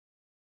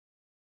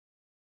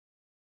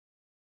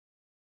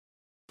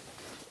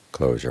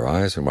Close your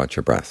eyes and watch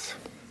your breath.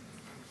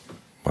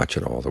 Watch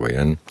it all the way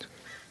in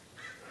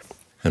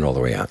and all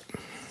the way out.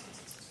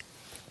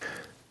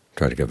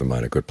 Try to give the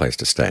mind a good place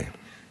to stay,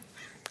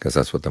 because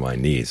that's what the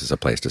mind needs, is a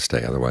place to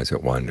stay. Otherwise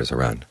it wanders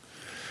around.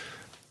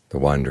 The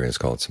wandering is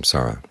called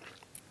samsara.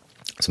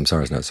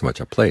 Samsara is not so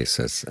much a place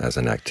as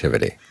an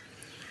activity,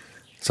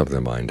 something the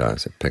mind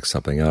does. It picks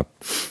something up.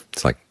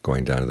 It's like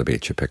going down to the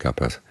beach. You pick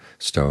up a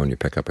stone, you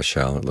pick up a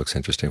shell, it looks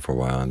interesting for a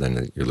while, and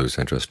then you lose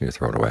interest and you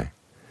throw it away.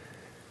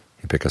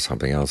 You pick up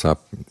something else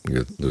up,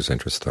 you lose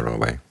interest, throw it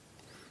away.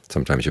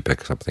 Sometimes you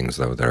pick up things,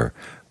 though, that are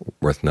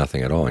worth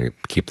nothing at all, and you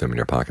keep them in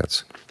your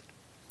pockets.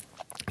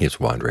 It's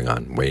wandering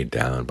on, weighed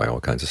down by all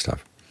kinds of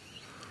stuff.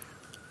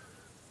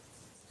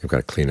 You've got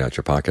to clean out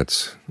your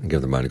pockets and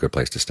give the mind a good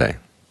place to stay.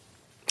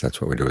 That's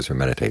what we do as we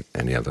meditate.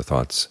 Any other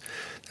thoughts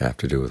that have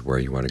to do with where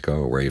you want to go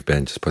or where you've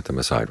been, just put them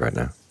aside right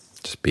now.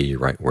 Just be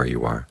right where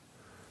you are,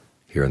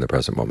 here in the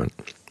present moment.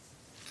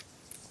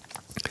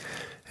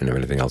 And if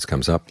anything else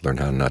comes up, learn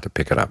how not to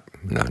pick it up,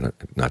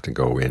 not to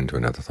go into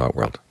another thought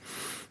world.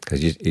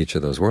 Because each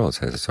of those worlds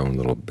has its own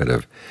little bit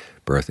of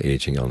birth,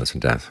 aging, illness,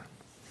 and death.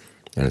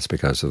 And it's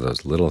because of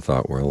those little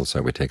thought worlds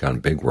that we take on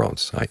big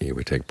worlds, i.e.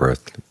 we take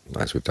birth,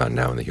 as we've done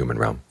now in the human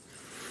realm.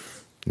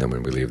 And then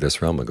when we leave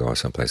this realm, we'll go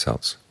someplace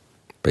else,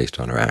 based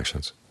on our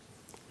actions.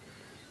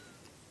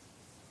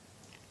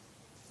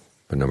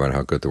 But no matter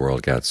how good the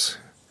world gets,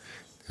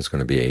 there's going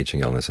to be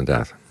aging, illness, and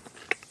death.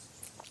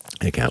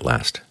 It can't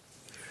last.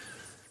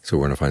 So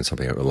we want to find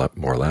something of a lot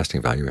more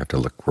lasting value. We have to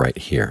look right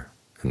here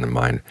in the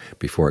mind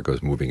before it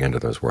goes moving into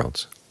those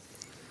worlds.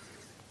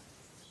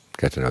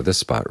 Get to know this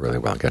spot really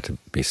well. Get to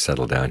be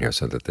settled down here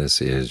so that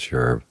this is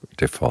your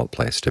default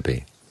place to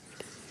be.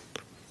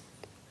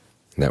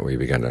 And that way you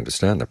begin to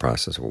understand the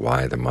process of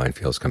why the mind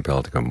feels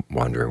compelled to go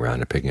wandering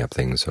around and picking up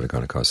things that are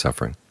going to cause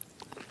suffering.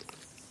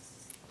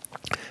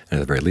 And at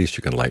the very least,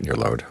 you can lighten your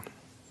load.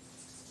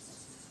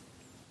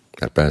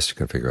 At best, you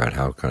can figure out,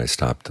 how can I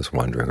stop this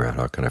wandering around?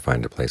 How can I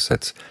find a place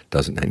that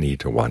doesn't need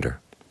to wander?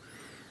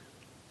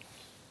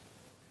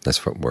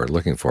 That's what we're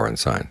looking for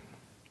inside.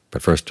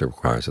 But first it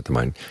requires that the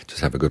mind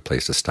just have a good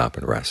place to stop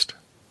and rest.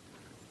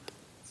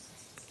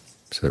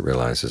 So it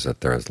realizes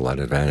that there is a lot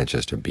of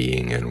advantages to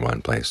being in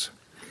one place,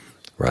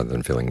 rather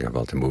than feeling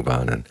compelled to move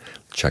on and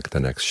check the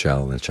next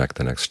shell and check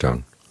the next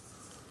stone.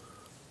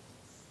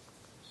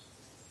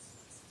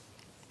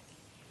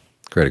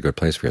 Create a good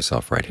place for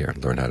yourself right here.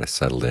 Learn how to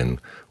settle in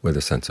with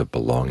a sense of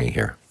belonging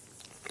here.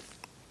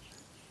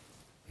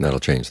 And that'll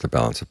change the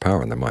balance of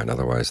power in the mind.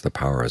 Otherwise the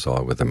power is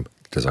all with the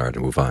desire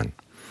to move on.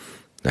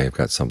 Now you've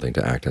got something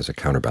to act as a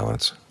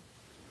counterbalance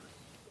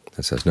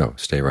that says, no,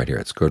 stay right here.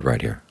 It's good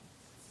right here.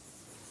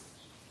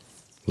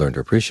 Learn to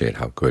appreciate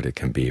how good it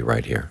can be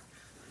right here.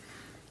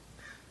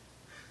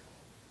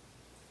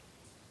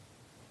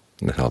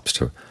 And it helps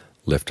to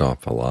lift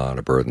off a lot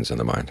of burdens in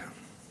the mind.